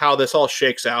see of how this all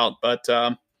shakes out. But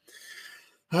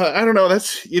I don't know.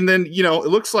 And then, it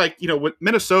looks like,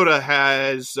 Minnesota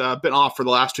has been off for the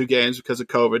last 2 games because of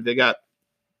COVID. They got,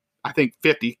 I think,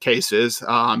 50 cases,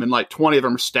 and like 20 of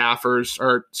them are staffers,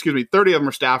 30 of them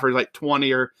are staffers, like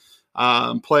 20 are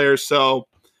players. So,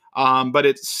 but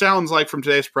it sounds like from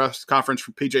today's press conference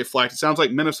from PJ Fleck, it sounds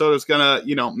like Minnesota's going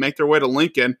to, make their way to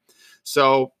Lincoln.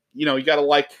 So, you got to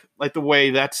like the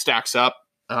way that stacks up.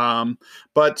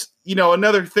 But,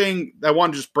 another thing I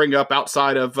want to just bring up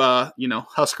outside of,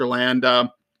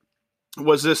 Huskerland,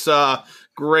 was this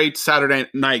great Saturday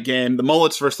night game, the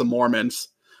Mullets versus the Mormons.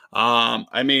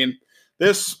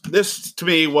 This to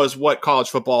me was what college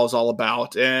football is all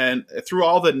about. And through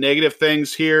all the negative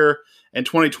things here in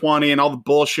 2020 and all the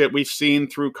bullshit we've seen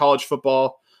through college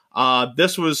football,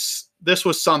 this was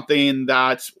something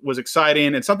that was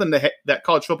exciting and something that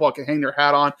college football can hang their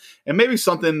hat on, and maybe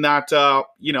something that,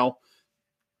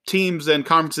 teams and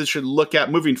conferences should look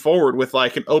at moving forward with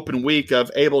like an open week of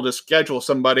able to schedule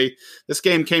somebody. This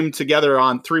game came together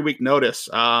on 3-week notice.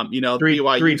 BYU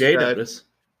 3-day notice.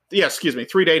 Yeah,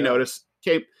 3-day notice.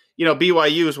 Came,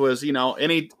 BYU's was,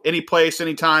 any place,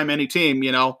 anytime, any team,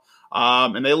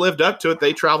 and they lived up to it.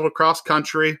 They traveled across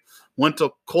country, went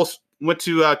to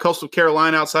Coastal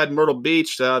Carolina outside Myrtle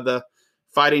Beach, the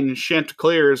Fighting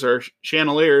Chanticleers or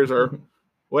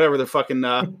whatever the fucking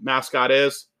mascot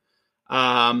is.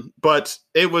 But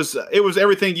it was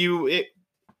everything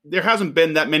there hasn't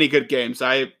been that many good games.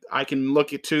 I can look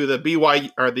to the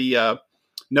BYU or the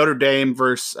Notre Dame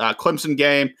versus Clemson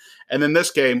game, and then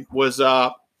this game was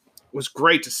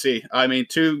great to see. I mean,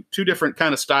 two different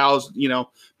kind of styles.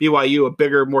 BYU, a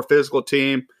bigger, more physical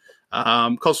team.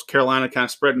 Coastal Carolina kind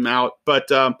of spread them out,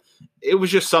 but it was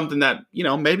just something that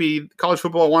maybe college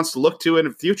football wants to look to in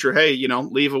the future. Hey,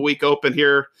 leave a week open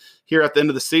here at the end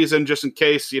of the season just in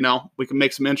case we can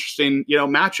make some interesting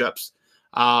matchups.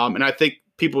 And I think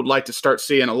people would like to start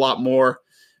seeing a lot more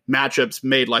matchups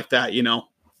made like that.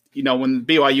 When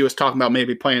BYU was talking about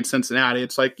maybe playing Cincinnati,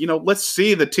 it's like let's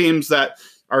see the teams that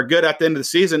are good at the end of the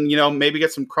season. Maybe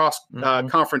get some cross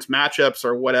conference matchups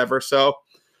or whatever. So.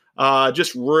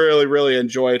 Just really, really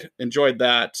enjoyed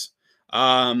that.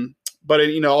 But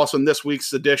also in this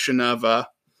week's edition of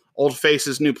Old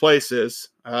Faces, New Places,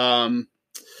 Bobo,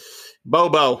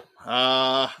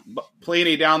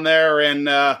 Pelini down there in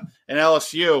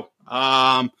LSU.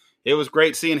 It was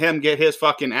great seeing him get his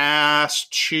fucking ass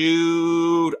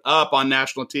chewed up on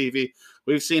national TV.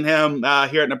 We've seen him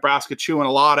here at Nebraska chewing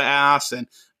a lot of ass and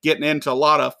getting into a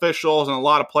lot of officials and a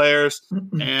lot of players.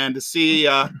 And to see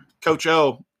Coach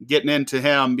O getting into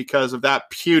him because of that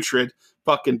putrid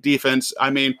fucking defense. I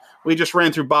mean, we just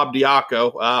ran through Bob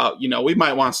Diaco. We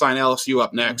might want to sign LSU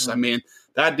up next. I mean,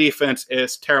 that defense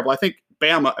is terrible. I think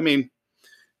Bama,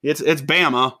 it's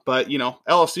Bama, but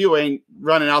LSU ain't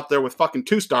running out there with fucking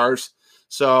 2 stars.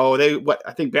 So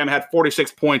I think Bama had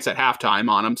 46 points at halftime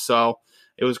on them. So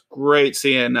it was great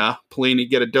seeing Pelini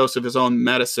get a dose of his own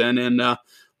medicine, and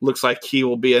looks like he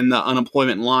will be in the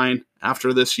unemployment line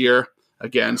after this year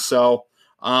again. So,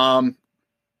 and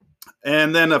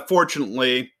then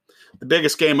fortunately, the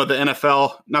biggest game of the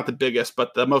NFL, not the biggest,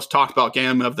 but the most talked about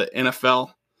game of the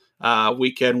NFL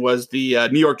weekend was the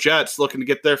New York Jets looking to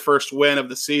get their first win of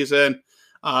the season.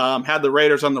 Had the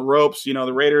Raiders on the ropes.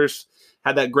 The Raiders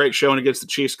had that great showing against the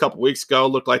Chiefs a couple weeks ago.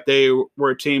 Looked like they were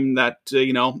a team that,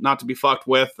 not to be fucked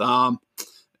with.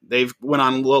 They've went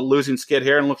on a little losing skid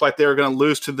here and looked like they were going to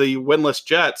lose to the winless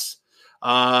Jets.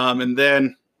 And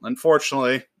then,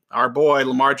 unfortunately, our boy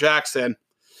Lamar Jackson,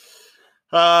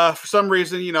 for some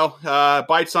reason,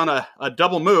 bites on a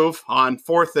double move on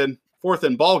fourth and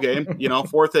ball game,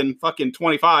 4th and fucking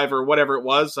 25 or whatever it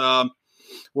was,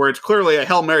 where it's clearly a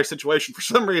Hail Mary situation. For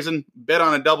some reason, bit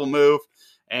on a double move,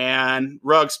 and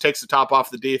Ruggs takes the top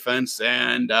off the defense,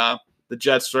 and the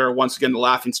Jets are once again the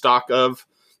laughing stock of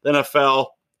the NFL.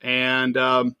 And,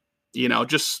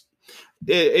 just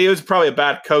it was probably a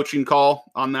bad coaching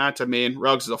call on that. I mean,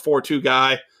 Ruggs is a 4-2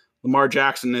 guy. Lamar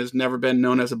Jackson has never been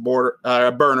known as a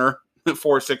burner,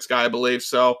 4-6 guy, I believe.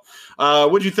 So,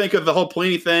 what did you think of the whole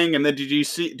Pelini thing? And then did you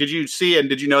see, and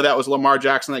did you know that was Lamar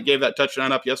Jackson that gave that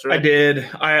touchdown up yesterday? I did.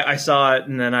 I saw it,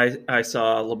 and then I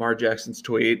saw Lamar Jackson's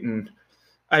tweet. And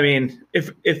I mean,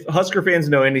 if Husker fans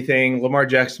know anything, Lamar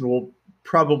Jackson will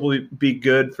probably be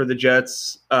good for the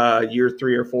Jets year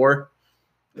 3 or 4.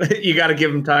 You got to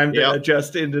give him time to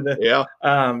adjust into the. Yeah.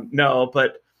 No,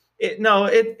 but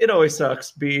It always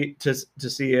sucks to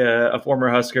see a former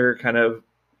Husker kind of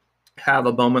have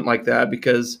a moment like that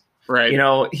because Right.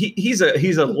 He's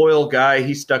a loyal guy.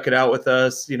 He stuck it out with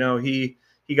us. He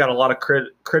got a lot of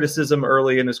criticism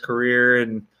early in his career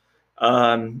and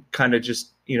kind of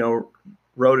just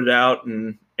wrote it out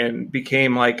and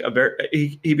became like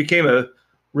he became a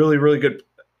really, really good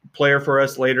player for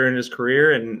us later in his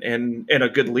career and a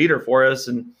good leader for us.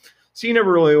 And so you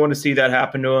never really want to see that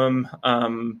happen to him.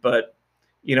 But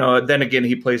then again,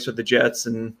 he plays for the Jets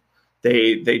and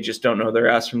they just don't know their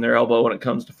ass from their elbow when it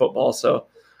comes to football. So,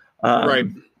 right.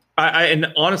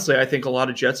 And honestly, I think a lot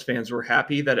of Jets fans were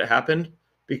happy that it happened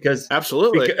because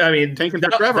absolutely.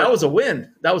 That was a win.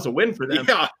 That was a win for them.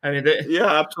 Yeah.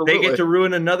 Absolutely. They get to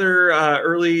ruin another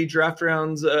early draft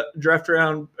picks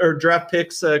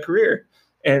career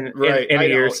in a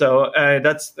year. So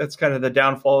that's kind of the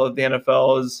downfall of the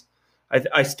NFL is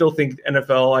I still think the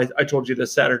NFL, I told you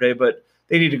this Saturday, but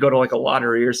they need to go to like a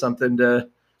lottery or something to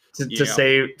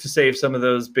save some of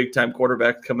those big time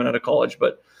quarterbacks coming out of college.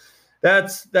 But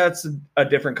that's a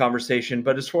different conversation.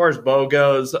 But as far as Bo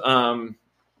goes, I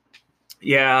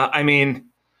mean,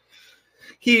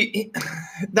 he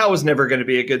that was never going to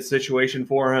be a good situation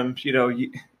for him.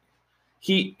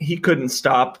 He couldn't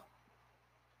stop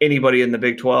anybody in the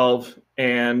Big 12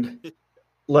 and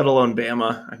let alone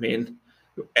Bama. I mean,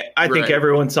 I think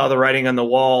everyone saw the writing on the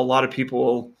wall. A lot of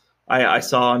people I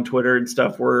saw on Twitter and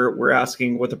stuff were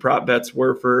asking what the prop bets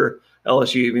were for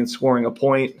LSU even scoring a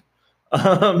point.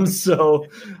 So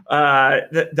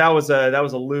that was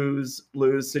a lose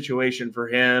situation for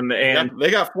him. And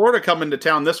they got Florida coming to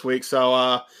town this week,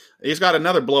 so he's got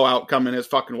another blowout coming his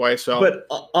fucking way. So, but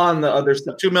on the other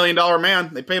side, $2 million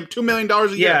man, they pay him $2 million a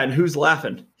year. Yeah, and who's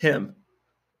laughing? Him.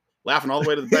 Laughing all the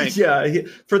way to the bank.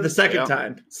 For the second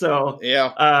time. So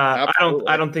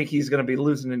I don't think he's going to be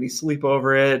losing any sleep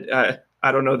over it. I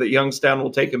don't know that Youngstown will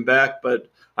take him back,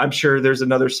 but I'm sure there's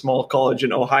another small college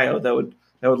in Ohio that would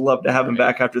love to have him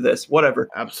back after this. Whatever.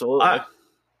 Absolutely.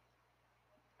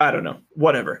 I don't know.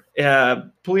 Whatever.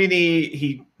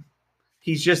 Pelini,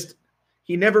 he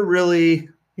never really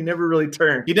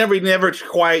turned. He never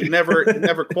quite.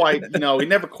 Never quite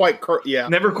curled. Yeah.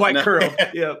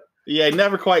 Yeah, he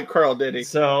never quite curled, did he?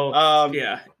 So,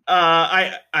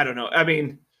 I don't know. I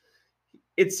mean,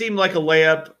 it seemed like a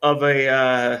layup of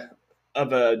a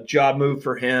job move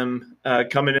for him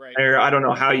coming in there. I don't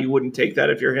know how you wouldn't take that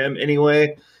if you're him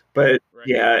anyway. But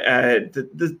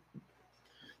the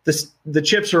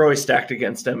chips are always stacked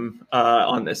against him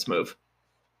on this move.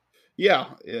 Yeah,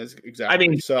 exactly. I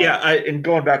mean, and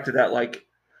going back to that, like,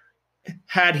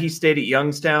 had he stayed at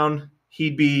Youngstown,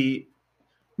 he'd be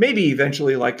maybe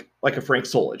eventually like a Frank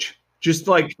Solich, just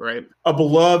like a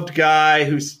beloved guy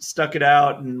who's stuck it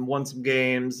out and won some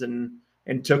games and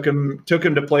took him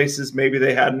to places maybe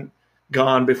they hadn't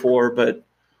gone before, but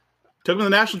took him to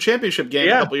the national championship game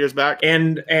a couple years back.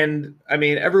 And I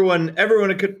mean, everyone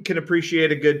can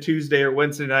appreciate a good Tuesday or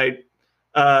Wednesday night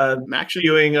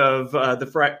viewing of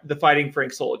the Fighting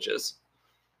Frank Soliches.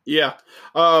 Yeah.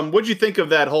 What'd you think of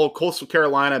that whole Coastal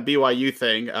Carolina BYU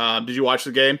thing? Did you watch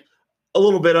the game? A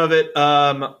little bit of it.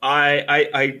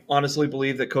 I honestly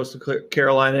believe that Coastal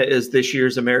Carolina is this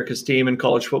year's America's team in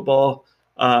college football.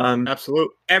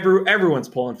 Absolutely. Everyone's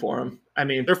pulling for them. I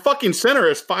mean, their fucking center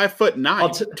is 5'9",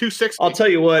 260. I'll tell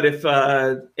you what, if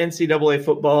NCAA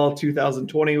football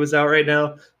 2020 was out right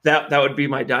now, that would be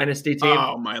my dynasty team.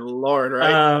 Oh my Lord!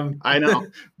 Right, I know.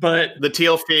 But the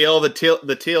teal field,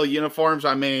 the teal uniforms.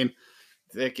 I mean,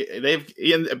 they've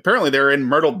apparently they're in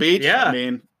Myrtle Beach. Yeah. I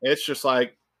mean, it's just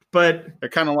like. But they're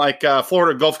kind of like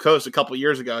Florida Gulf Coast a couple of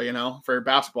years ago, for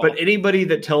basketball. But anybody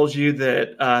that tells you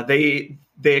that they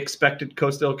expected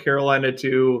Coastal Carolina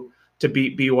to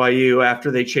beat BYU after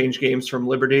they changed games from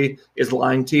Liberty is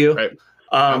lying to you. Right.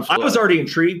 I was already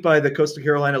intrigued by the Coastal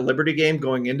Carolina Liberty game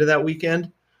going into that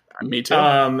weekend. Me too.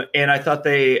 And I thought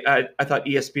I thought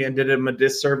ESPN did him a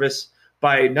disservice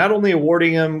by not only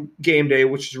awarding him game day,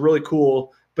 which is really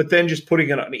cool, but then just putting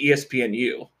it on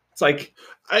ESPNU. It's like,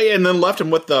 and then left him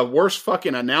with the worst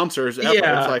fucking announcers ever.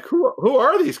 Yeah. It's like, who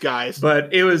are these guys?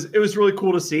 But it was really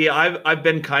cool to see. I've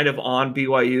been kind of on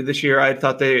BYU this year. I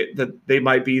thought they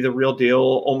might be the real deal,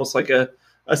 almost like a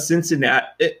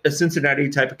Cincinnati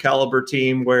type of caliber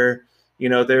team where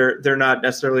they're not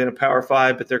necessarily in a Power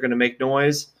 5, but they're going to make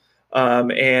noise.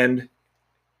 And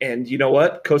you know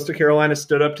what? Coastal Carolina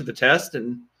stood up to the test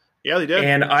and. Yeah, they did.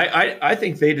 And I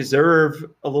think they deserve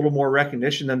a little more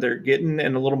recognition than they're getting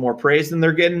and a little more praise than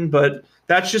they're getting. But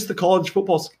that's just the college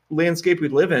football landscape we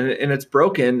live in, and it's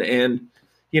broken. And,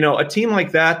 a team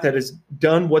like that has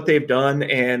done what they've done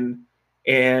and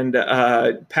and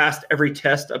passed every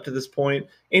test up to this point,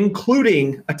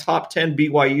 including a top 10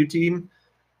 BYU team.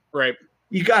 Right.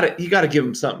 You got to give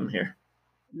them something here.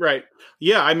 Right.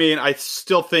 Yeah. I mean, I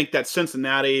still think that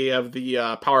Cincinnati of the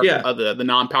the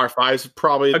non-power fives is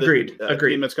probably Agreed.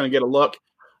 team that's going to get a look.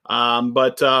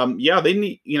 They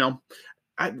need,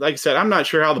 like I said, I'm not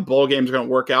sure how the bowl games are going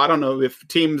to work out. I don't know if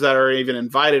teams that are even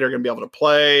invited are going to be able to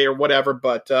play or whatever,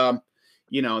 but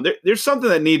there's something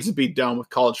that needs to be done with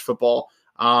college football.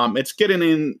 It's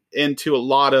getting into a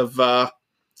lot of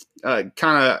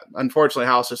kind of, unfortunately,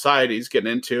 how society is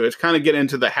getting into. It's kind of getting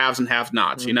into the haves and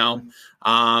have-nots.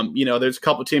 Mm-hmm. There's a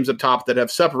couple teams up top that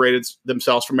have separated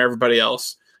themselves from everybody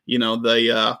else.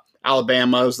 The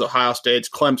Alabamas, the Ohio States,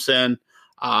 Clemson,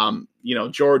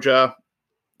 Georgia,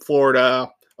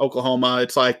 Florida, Oklahoma.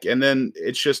 It's like, and then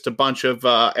it's just a bunch of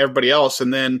everybody else.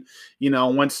 And then,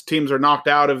 once teams are knocked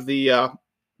out of the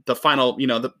final,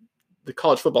 the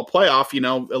college football playoff,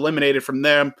 eliminated from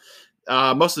them,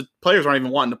 most of the players aren't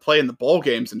even wanting to play in the bowl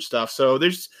games and stuff. So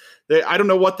I don't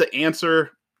know what the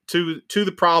answer to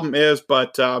the problem is,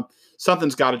 but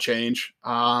something's got to change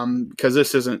because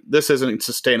this isn't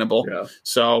sustainable. Yeah.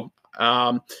 So,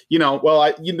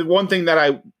 the one thing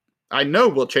that I know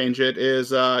will change it is,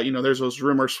 there's those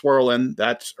rumors swirling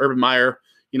that Urban Meyer,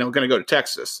 going to go to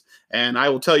Texas. And I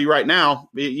will tell you right now,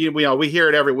 we hear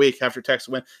it every week after Texas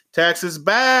win. Texas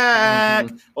back.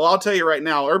 Mm-hmm. Well, I'll tell you right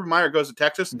now, Urban Meyer goes to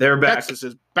Texas. They're back. Texas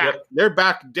is back. Yep. They're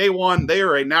back day one. They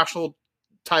are a national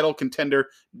title contender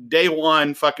day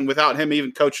one, fucking without him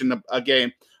even coaching a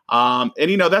game.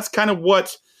 That's kind of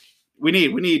what we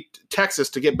need. We need Texas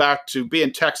to get back to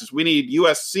being Texas. We need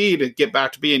USC to get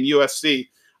back to being USC.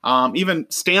 Even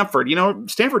Stanford,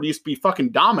 Stanford used to be fucking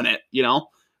dominant,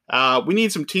 we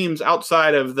need some teams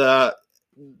outside of the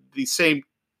same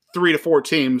 3 to 4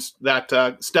 teams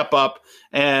that step up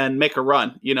and make a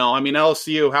run.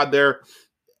 LSU had their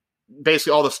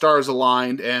basically all the stars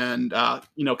aligned and,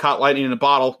 caught lightning in a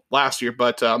bottle last year.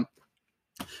 But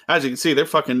as you can see, they're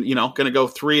fucking, going to go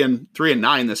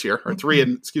 3-9 this year, or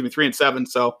 3-7.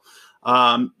 So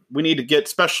we need to get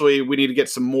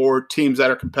some more teams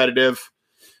that are competitive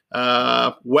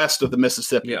west of the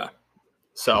Mississippi. Yeah.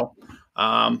 So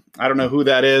I don't know who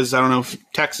that is. I don't know if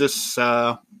Texas,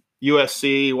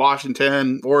 USC,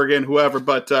 Washington, Oregon, whoever,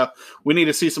 but we need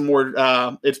to see some more.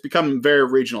 It's become very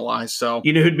regionalized. So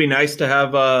who'd be nice to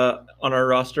have on our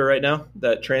roster right now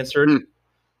that transferred?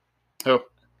 Oh,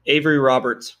 Avery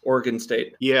Roberts, Oregon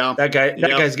State. Yeah, that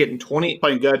guy's getting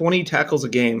 20 tackles a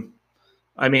game.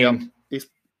 I mean,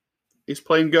 he's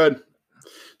playing good.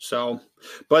 So,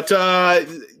 but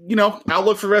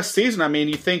outlook for the rest of the season. I mean,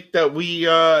 you think that we,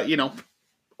 how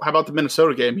about the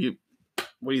Minnesota game?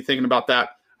 What are you thinking about that?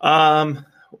 I'm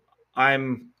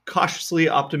cautiously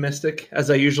optimistic,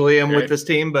 as I usually am with this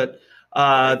team. But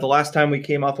the last time we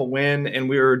came off a win and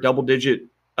we were double-digit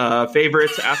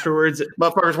favorites afterwards,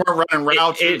 motherfuckers weren't running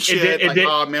routes and shit.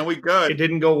 Oh man, we good. It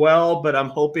didn't go well, but I'm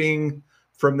hoping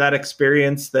from that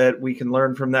experience that we can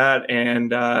learn from that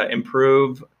and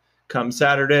improve come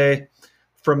Saturday.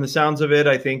 From the sounds of it,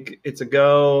 I think it's a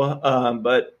go.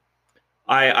 But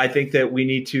I think that we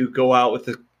need to go out with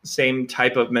the same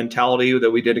type of mentality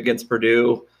that we did against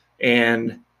Purdue,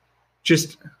 and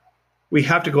we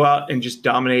have to go out and just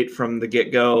dominate from the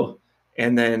get-go.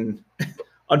 And then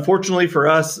unfortunately for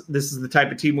us, this is the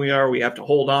type of team we are. We have to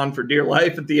hold on for dear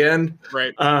life at the end.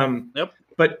 Right. Yep.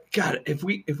 But God, if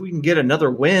we can get another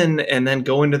win and then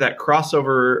go into that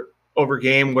crossover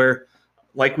game where,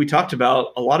 like we talked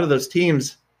about, a lot of those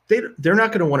teams, they're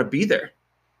not going to want to be there.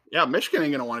 Yeah, Michigan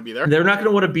ain't going to want to be there. They're not going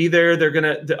to want to be there.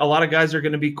 A lot of guys are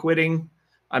going to be quitting.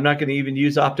 I'm not going to even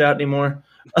use opt-out anymore.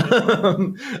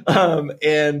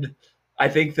 And I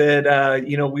think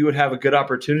that, we would have a good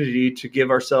opportunity to give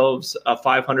ourselves a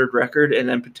 500 record and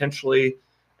then potentially,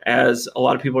 as a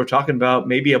lot of people are talking about,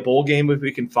 maybe a bowl game if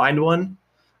we can find one.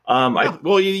 I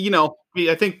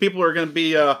think people are going to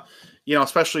be,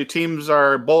 especially teams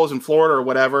are bowls in Florida or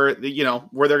whatever,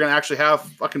 where they're going to actually have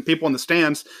fucking people in the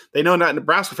stands. They know that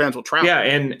Nebraska fans will travel. Yeah,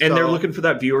 and they're looking for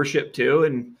that viewership too,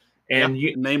 and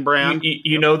name brand.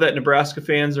 You know that Nebraska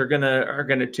fans are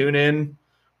gonna tune in,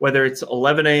 whether it's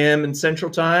 11 a.m. in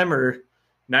Central Time or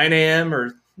 9 a.m.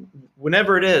 or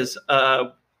whenever it is.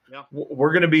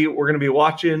 We're gonna be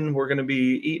watching. We're gonna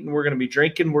be eating. We're gonna be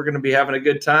drinking. We're gonna be having a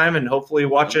good time, and hopefully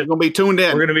watching. We're gonna be tuned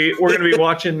in. We're gonna be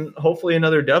watching. Hopefully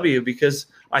another W, because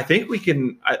I think we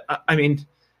can. I mean,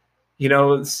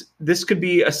 this could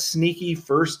be a sneaky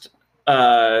first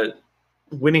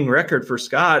winning record for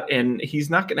Scott, and he's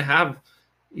not gonna have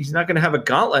a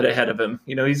gauntlet ahead of him.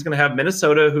 He's gonna have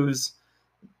Minnesota, who's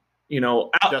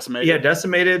Decimated.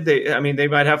 Decimated. They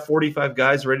might have 45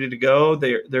 guys ready to go.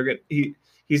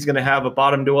 He's going to have a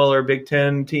bottom dweller Big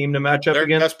Ten team to match up Their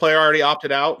against. best player already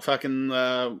opted out, fucking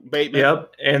Bateman.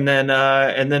 Yep, and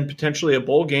then potentially a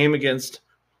bowl game against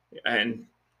and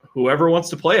whoever wants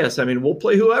to play us. I mean, we'll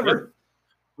play whoever. Yep.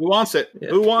 Who wants it? Yeah.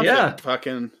 Who wants it?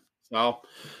 Fucking so.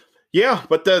 Yeah,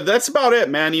 but that's about it,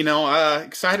 man.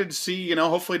 Excited to see.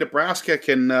 Hopefully Nebraska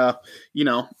can, go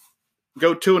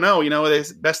 2-0.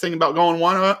 The best thing about going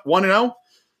 1-0,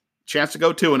 chance to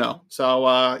go 2-0.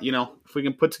 So, if we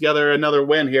can put together another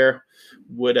win here,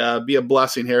 would be a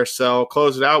blessing here. So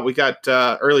close it out. We got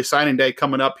early signing day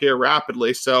coming up here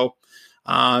rapidly. So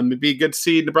it'd be good to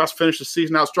see Nebraska finish the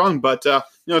season out strong. But,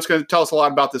 it's going to tell us a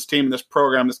lot about this team and this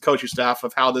program, this coaching staff,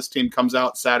 of how this team comes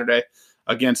out Saturday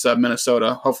against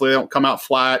Minnesota. Hopefully they don't come out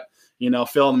flat,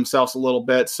 feeling themselves a little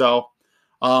bit. So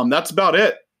that's about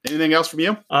it. Anything else from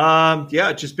you?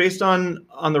 Just based on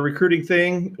the recruiting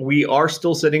thing, we are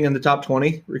still sitting in the top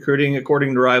 20 recruiting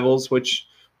according to Rivals, which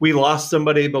we lost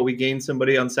somebody, but we gained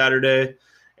somebody on Saturday.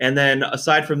 And then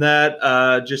aside from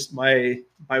that, just my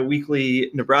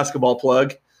weekly Nebraska ball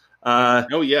plug.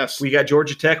 Oh, yes. We got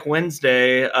Georgia Tech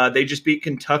Wednesday. They just beat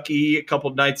Kentucky a couple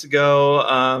of nights ago,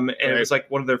 and It was like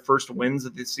one of their first wins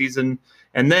of the season.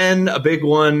 And then a big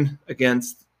one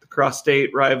against the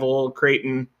cross-state rival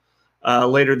Creighton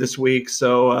later this week.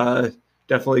 So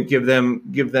definitely give them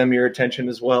your attention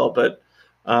as well. But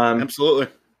absolutely,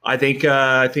 I think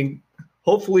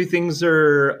hopefully things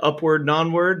are upward and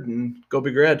onward, and go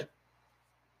Big Red.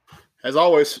 As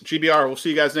always, GBR. We'll see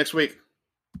you guys next week.